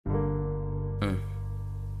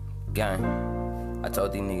Gang, I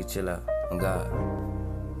told these niggas chill out, on God.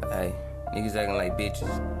 Hey, niggas acting like bitches.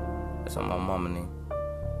 That's on my mama,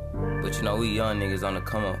 nigga. But you know, we young niggas on the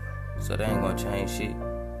come up, so they ain't gonna change shit.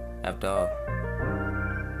 After all.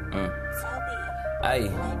 Hey.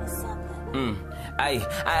 Ay,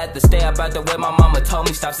 I had to stay up out the way my mama told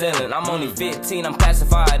me stop selling. I'm only 15, I'm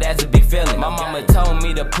classified as a big felon. My mama told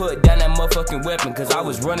me to put down that motherfucking weapon, cause I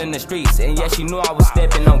was running the streets, and yeah, she knew I was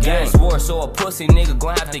stepping on gang. Swore, so a pussy nigga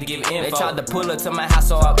gon' have to give info. They tried to pull up to my house,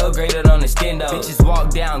 so I upgraded on the stendo. Bitches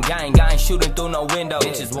walk down gang, ain't shooting through no window.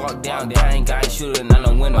 Bitches walk down gang, ain't shooting out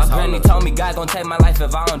no windows. My granny told me God gon' take my life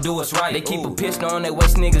if I don't do what's right. They keep a pistol on their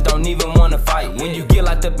waist, niggas don't even wanna fight. When you get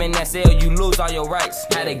locked up in that cell, you lose all your rights.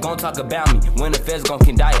 How they gon' talk about me when the feds gon'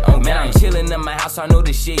 condict? Oh man, I'm chillin' in my house, I know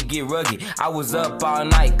this shit get rugged. I was up all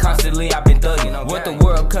night, constantly I've been thuggin'. What the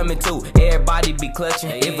world coming to, everybody be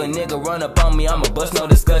clutching. If a nigga run up on me, I'ma bust no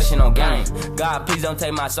discussion on gang. God, please don't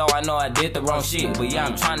take my soul, I know I did the wrong shit. But yeah,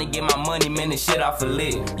 I'm tryna get my money, man, this shit off a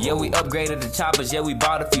lick. Yeah, we upgraded the choppers, yeah, we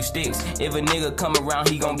bought a few sticks. If a nigga come around,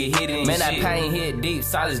 he gon' get hit in man, that pain hit deep,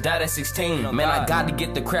 Silas died at 16. Man, I got to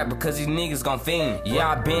get the crap because these niggas gon' fiend. Yeah,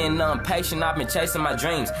 I been impatient, I've been chasing my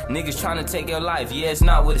dreams. Niggas tryna take your life, yeah, it's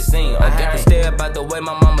not what it seems. I had to stay about the way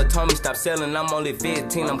my mama told me stop selling. I'm only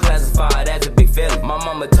 15, I'm classified as a big felon. My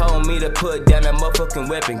mama told me to put down that motherfucking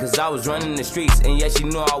weapon, cause I was running the streets, and yeah, she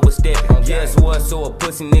knew I was stepping. Yes, was so a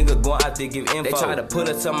pussy nigga gon' have to give info. They try to put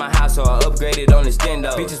us to my house, so I upgraded on the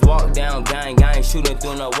stendo. Bitches walk down gang, ain't shooting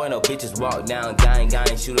through no window. Bitches walk down gang,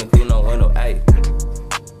 ain't shooting through no window. Ayy,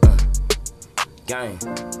 gang,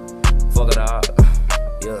 fuck it up,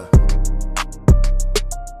 yeah.